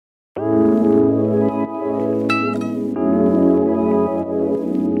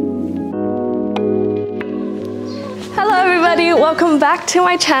welcome back to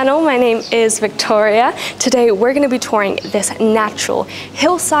my channel. My name is Victoria. Today we're going to be touring this natural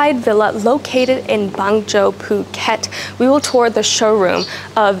hillside villa located in Bangjo, Phuket. We will tour the showroom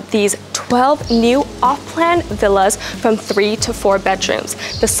of these 12 new off-plan villas from 3 to 4 bedrooms.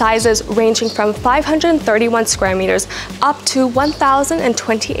 The sizes ranging from 531 square meters up to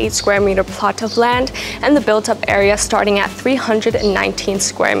 1,028 square meter plot of land, and the built-up area starting at 319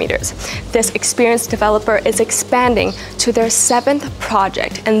 square meters. This experienced developer is expanding to their 7th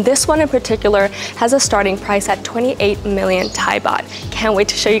project, and this one in particular has a starting price at 28 million Thai baht. Can't wait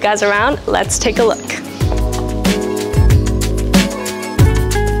to show you guys around. Let's take a look.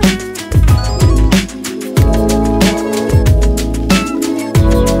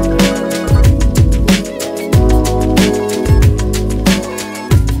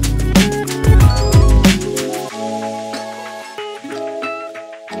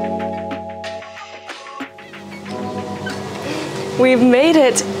 We've made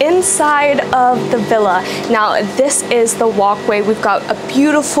it inside of the villa. Now this is the walkway. We've got a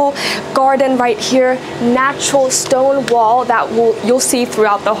beautiful garden right here, natural stone wall that you'll see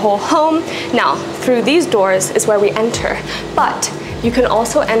throughout the whole home. Now through these doors is where we enter, but you can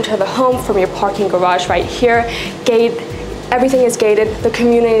also enter the home from your parking garage right here. Everything is gated, the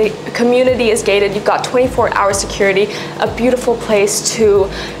community is gated. You've got 24-hour security, a beautiful place to,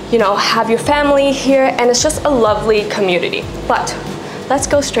 have your family here, and it's just a lovely community. But let's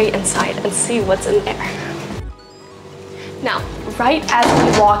go straight inside and see what's in there. Now, right as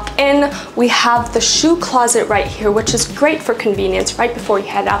we walk in, we have the shoe closet right here, which is great for convenience right before you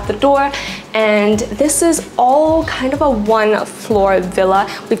head out the door. And this is all kind of a one-floor villa.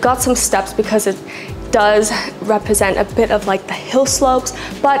 We've got some steps because it does represent a bit of like the hill slopes,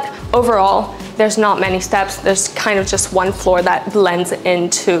 but overall there's not many steps. There's kind of just one floor that blends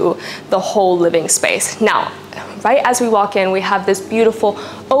into the whole living space. Now, right as we walk in, we have this beautiful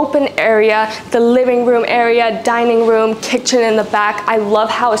open area, the living room area, dining room, kitchen in the back. I love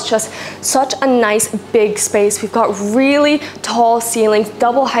how it's just such a nice big space. We've got really tall ceilings,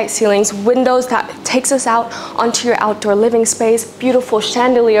 double height ceilings, windows that takes us out onto your outdoor living space, beautiful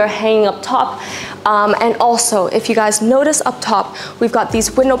chandelier hanging up top. And also, if you guys notice up top, we've got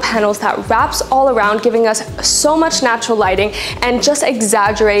these window panels that wraps all around, giving us so much natural lighting and just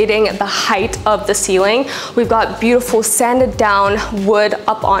exaggerating the height of the ceiling. We've got beautiful sanded down wood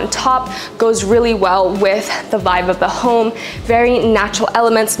up on top, goes really well with the vibe of the home. Very natural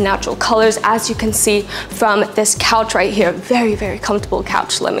elements, natural colors, as you can see from this couch right here. Very, very comfortable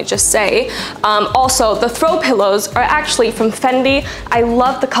couch, let me just say. Also, the throw pillows are actually from Fendi. I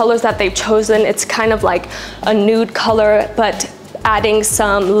love the colors that they've chosen. It's kind of like a nude color, but adding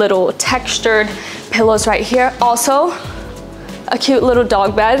some little textured pillows right here. Also, a cute little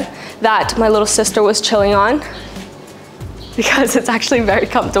dog bed that my little sister was chilling on because it's actually very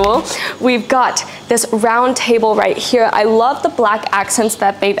comfortable. We've got this round table right here. I love the black accents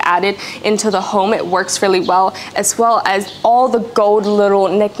that they've added into the home. It works really well as all the gold little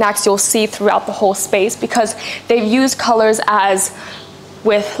knickknacks you'll see throughout the whole space, because they've used colors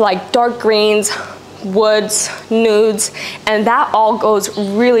with like dark greens, woods, nudes, and that all goes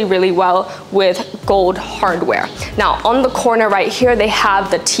really, really well with gold hardware. Now on the corner right here, they have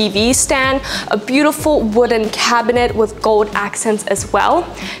the TV stand, a beautiful wooden cabinet with gold accents as well.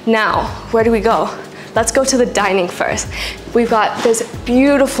 Now, where do we go? Let's go to the dining first. We've got this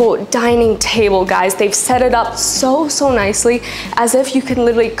beautiful dining table, guys. They've set it up so nicely, as if you can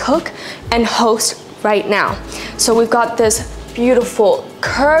literally cook and host right now. So we've got this beautiful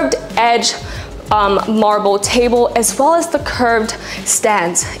curved edge marble table, as well as the curved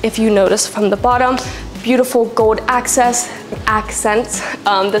stands. If you notice from the bottom, beautiful gold accents,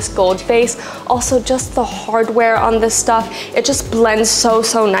 this gold base. Also just the hardware on this stuff, it just blends so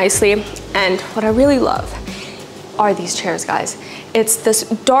nicely. And what I really love are these chairs, guys. It's this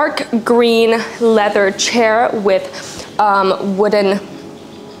dark green leather chair with wooden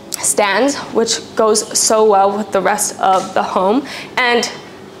stands, which goes so well with the rest of the home. And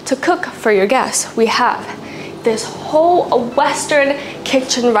to cook for your guests, we have this whole western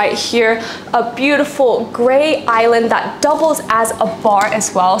kitchen right here, a beautiful gray island that doubles as a bar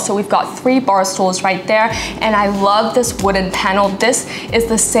as well. So we've got 3 bar stools right there, and I love this wooden panel. This is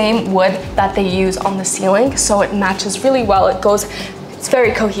the same wood that they use on the ceiling, so it matches really well. It's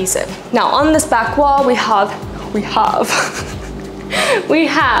very cohesive. Now on this back wall, we have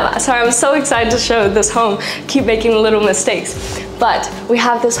sorry, I'm so excited to show this home, keep making little mistakes. but we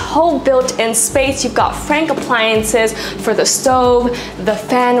have this whole built-in space. You've got frank appliances for the stove, the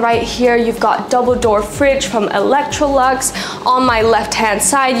fan right here. You've got double door fridge from Electrolux. On my left-hand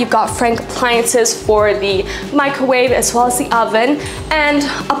side, you've got frank appliances for the microwave as well as the oven. And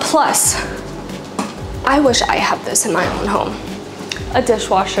a plus, I wish I had this in my own home, a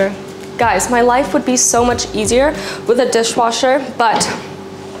dishwasher. Guys, my life would be so much easier with a dishwasher, but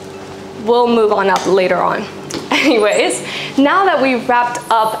we'll move on up later on. Anyways, now that we've wrapped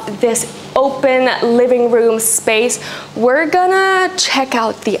up this open living room space, we're gonna check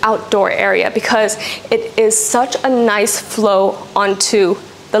out the outdoor area because it is such a nice flow onto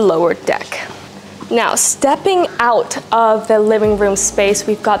the lower deck. Now, stepping out of the living room space,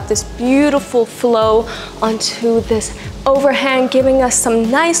 we've got this beautiful flow onto this overhang, giving us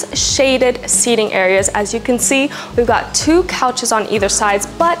some nice shaded seating areas. As you can see, we've got 2 couches on either side,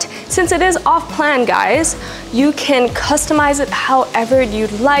 but since it is off plan, guys, you can customize it however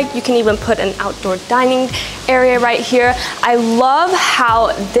you'd like. You can even put an outdoor dining area right here. I love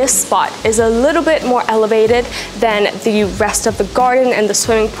how this spot is a little bit more elevated than the rest of the garden and the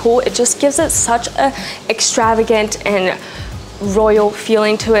swimming pool. It just gives it such a extravagant and royal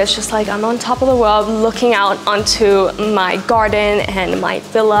feeling to it. It's just like I'm on top of the world looking out onto my garden and my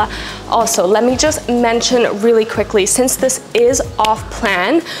villa. Also, let me just mention really quickly, since this is off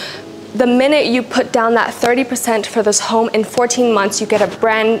plan, the minute you put down that 30% for this home, in 14 months, you get a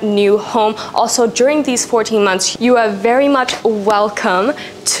brand new home. Also, during these 14 months, you are very much welcome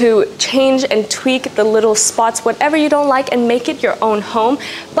to change and tweak the little spots, whatever you don't like, and make it your own home.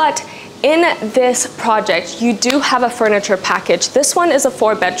 But in this project, you do have a furniture package. This one is a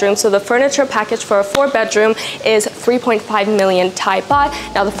 4-bedroom, so the furniture package for a 4-bedroom is 3.5 million Thai baht.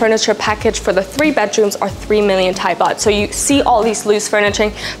 Now the furniture package for the 3 bedrooms are 3 million Thai baht. So you see all these loose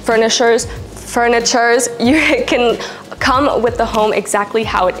furnitures, you can come with the home exactly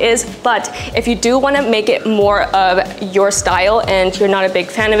how it is. But if you do want to make it more of your style and you're not a big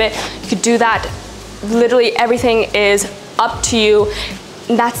fan of it, you could do that. Literally everything is up to you.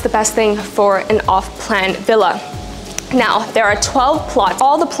 That's the best thing for an off-plan villa. Now, there are 12 plots.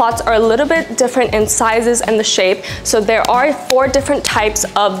 All the plots are a little bit different in sizes and the shape. So there are 4 different types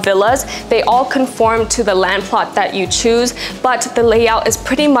of villas. They all conform to the land plot that you choose, but the layout is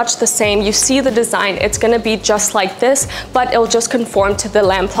pretty much the same. You see the design, it's gonna be just like this, but it'll just conform to the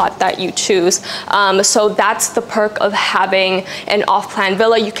land plot that you choose. So that's the perk of having an off-plan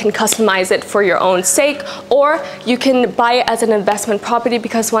villa. You can customize it for your own sake, or you can buy it as an investment property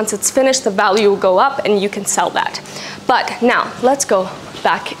because once it's finished, the value will go up and you can sell that. But now, let's go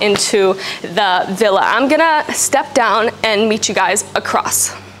back into the villa. I'm gonna step down and meet you guys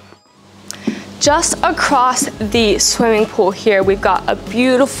across. Just across the swimming pool here, we've got a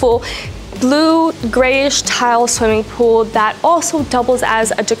beautiful blue grayish tile swimming pool that also doubles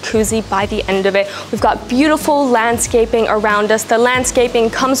as a jacuzzi by the end of it. We've got beautiful landscaping around us. The landscaping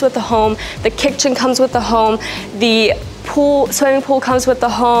comes with the home, the kitchen comes with the home, the swimming pool comes with the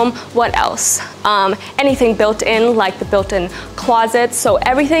home. What else? Anything built in, like the built-in closet. So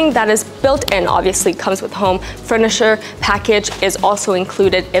everything that is built in obviously comes with home. Furniture package is also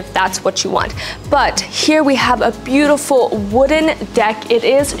included if that's what you want. But here we have a beautiful wooden deck. It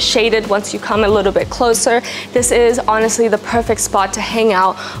is shaded once you come a little bit closer. This is honestly the perfect spot to hang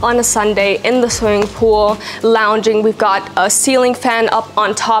out on a Sunday in the swimming pool, lounging. We've got a ceiling fan up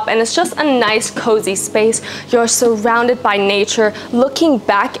on top, and it's just a nice cozy space. You're surrounded by nature. Looking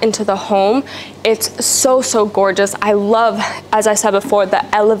back into the home, it's so gorgeous. I love, as I said before, the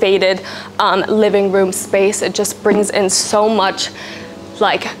elevated living room space. It just brings in so much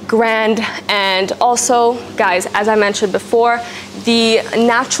like grand. And also, guys, as I mentioned before, the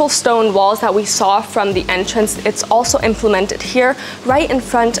natural stone walls that we saw from the entrance, it's also implemented here right in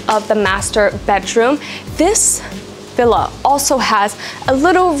front of the master bedroom. This villa also has a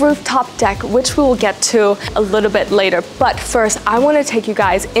little rooftop deck, which we will get to a little bit later. But first, I want to take you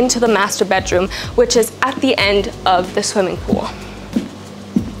guys into the master bedroom, which is at the end of the swimming pool.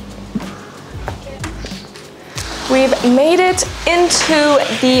 We've made it into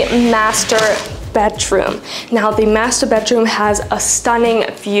the master bedroom. Now, the master bedroom has a stunning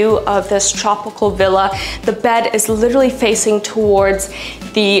view of this tropical villa. The bed is literally facing towards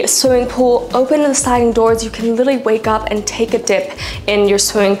the swimming pool. Open the sliding doors, you can literally wake up and take a dip in your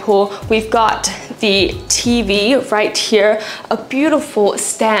swimming pool. We've got the TV right here, a beautiful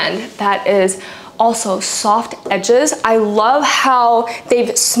stand that is Also soft edges. I love how they've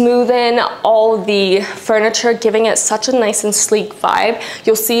smoothened all the furniture, giving it such a nice and sleek vibe.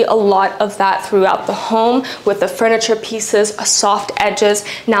 You'll see a lot of that throughout the home with the furniture pieces, soft edges.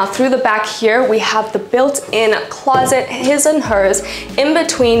 Now through the back here, we have the built-in closet, his and hers. In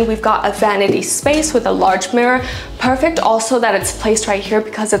between, we've got a vanity space with a large mirror. Perfect also that it's placed right here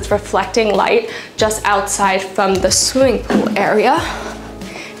because it's reflecting light just outside from the swimming pool area.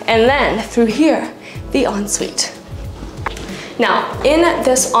 And then through here, the ensuite. Now, in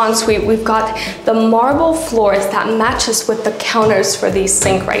this ensuite, we've got the marble floors that matches with the counters for the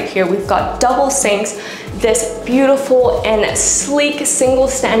sink right here. We've got double sinks, this beautiful and sleek single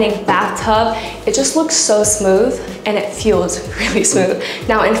standing bathtub. It just looks so smooth and it feels really smooth.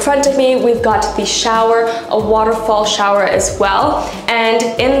 Now in front of me, we've got the shower, a waterfall shower as well. And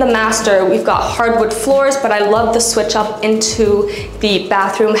in the master, we've got hardwood floors, but I love the switch up into the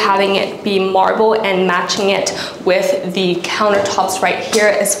bathroom, having it be marble and matching it with the countertops right here,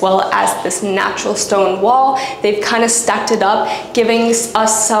 as well as this natural stone wall. They've kind of stacked it up, giving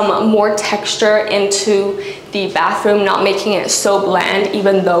us some more texture into the bathroom, not making it so bland,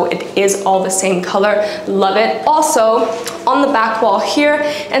 even though it is all the same color. Love it. Also, on the back wall here,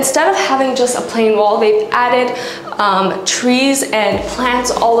 instead of having just a plain wall, they've added trees and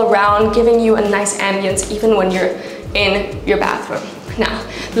plants all around, giving you a nice ambience even when you're in your bathroom. Now,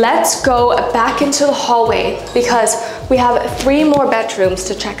 let's go back into the hallway because we have 3 more bedrooms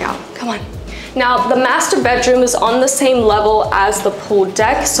to check out. Come on. Now, the master bedroom is on the same level as the pool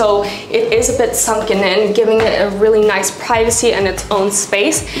deck, so it is a bit sunken in, giving it a really nice privacy and its own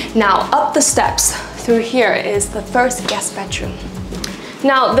space. Now, up the steps through here is the first guest bedroom.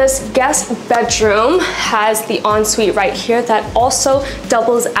 Now, this guest bedroom has the ensuite right here that also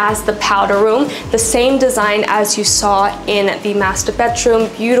doubles as the powder room. The same design as you saw in the master bedroom,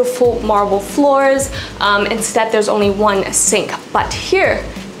 beautiful marble floors. Instead, there's only 1 sink, but here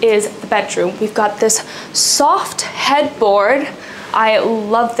is the bedroom. We've got this soft headboard. I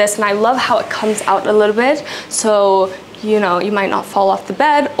love this, and I love how it comes out a little bit, so you know, you might not fall off the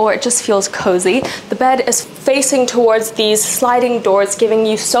bed, or it just feels cozy. The bed is facing towards these sliding doors, giving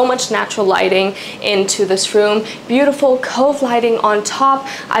you so much natural lighting into this room. Beautiful cove lighting on top.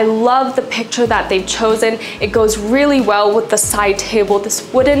 I love the picture that they've chosen. It goes really well with the side table,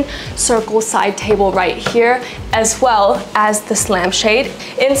 this wooden circle side table right here, as well as this lampshade.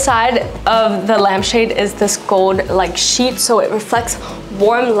 Inside of the lampshade is this gold like sheet, so it reflects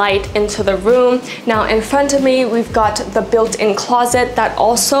warm light into the room. Now in front of me, we've got the built-in closet that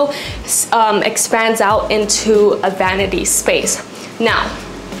also expands out into a vanity space. Now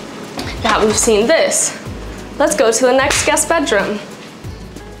that we've seen this, let's go to the next guest bedroom.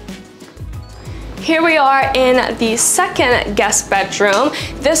 Here we are in the second guest bedroom.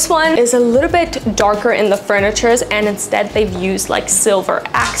 This one is a little bit darker in the furnitures, and instead they've used like silver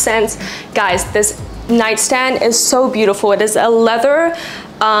accents. Guys, this nightstand is so beautiful. It is a leather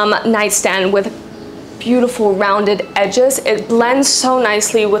nightstand with beautiful rounded edges. It blends so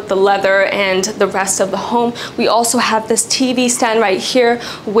nicely with the leather and the rest of the home. We also have this TV stand right here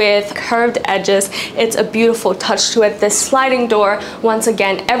with curved edges. It's a beautiful touch to it. This sliding door, once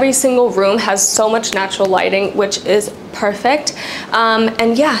again, every single room has so much natural lighting, which is perfect.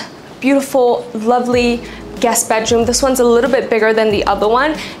 And yeah, beautiful, lovely guest bedroom. This one's a little bit bigger than the other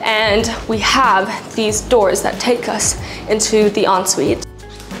one, and we have these doors that take us into the ensuite.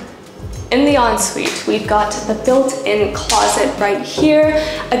 In the ensuite, we've got the built-in closet right here,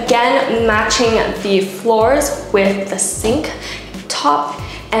 again matching the floors with the sink top,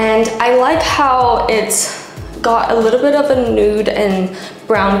 and I like how it's got a little bit of a nude and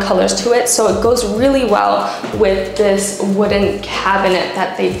brown colors to it, so it goes really well with this wooden cabinet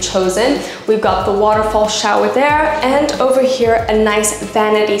that they've chosen. We've got the waterfall shower there, and over here a nice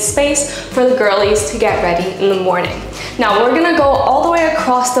vanity space for the girlies to get ready in the morning. Now we're gonna go all the way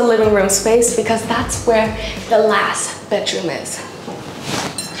across the living room space because that's where the last bedroom is.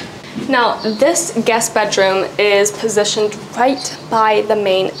 Now, this guest bedroom is positioned right by the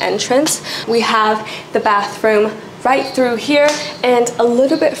main entrance. We have the bathroom right through here, and a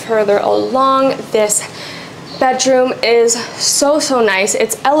little bit further along, this bedroom is so nice.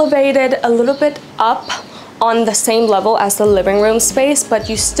 It's elevated a little bit up on the same level as the living room space, but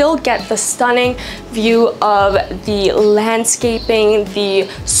you still get the stunning view of the landscaping, the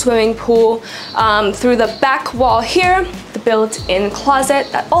swimming pool. Through the back wall here, the built-in closet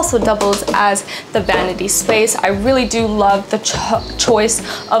that also doubles as the vanity space. I really do love the choice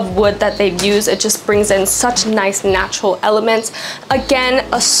of wood that they've used. It just brings in such nice natural elements. Again,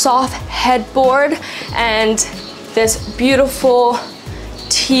 a soft headboard and this beautiful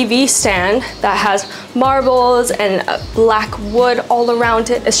TV stand that has marbles and black wood all around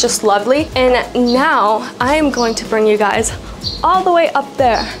it. It's just lovely. And now I am going to bring you guys all the way up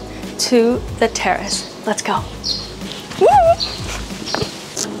there to the terrace. Let's go. Woo!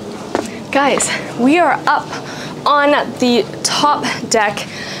 Guys, we are up on the top deck,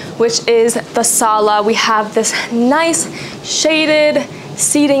 which is the sala. We have this nice shaded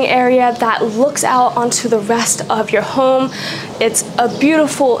seating area that looks out onto the rest of your home. It's a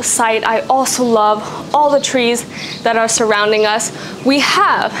beautiful sight. I also love all the trees that are surrounding us. We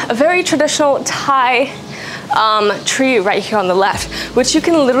have a very traditional Thai tree right here on the left, which you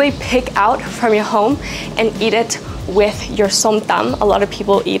can literally pick out from your home and eat it with your somtam. A lot of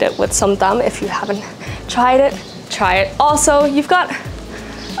people eat it with somtam. If you haven't tried it, try it. Also, you've got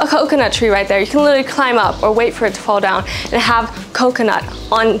a coconut tree right there. You can literally climb up or wait for it to fall down and have coconut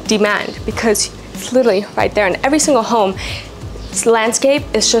on demand, because it's literally right there in every single home. This landscape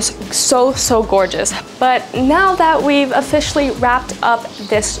is just so gorgeous. But now that we've officially wrapped up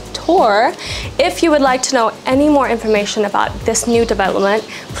this tour, if you would like to know any more information about this new development,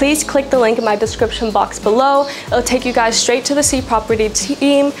 please click the link in my description box below. It'll take you guys straight to the Sea Property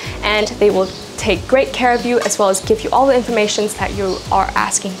team, and they will take great care of you, as well as give you all the information that you are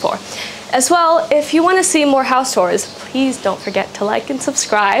asking for. As well, if you want to see more house tours, please don't forget to like and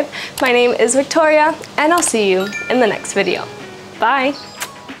subscribe. My name is Victoria, and I'll see you in the next video. Bye.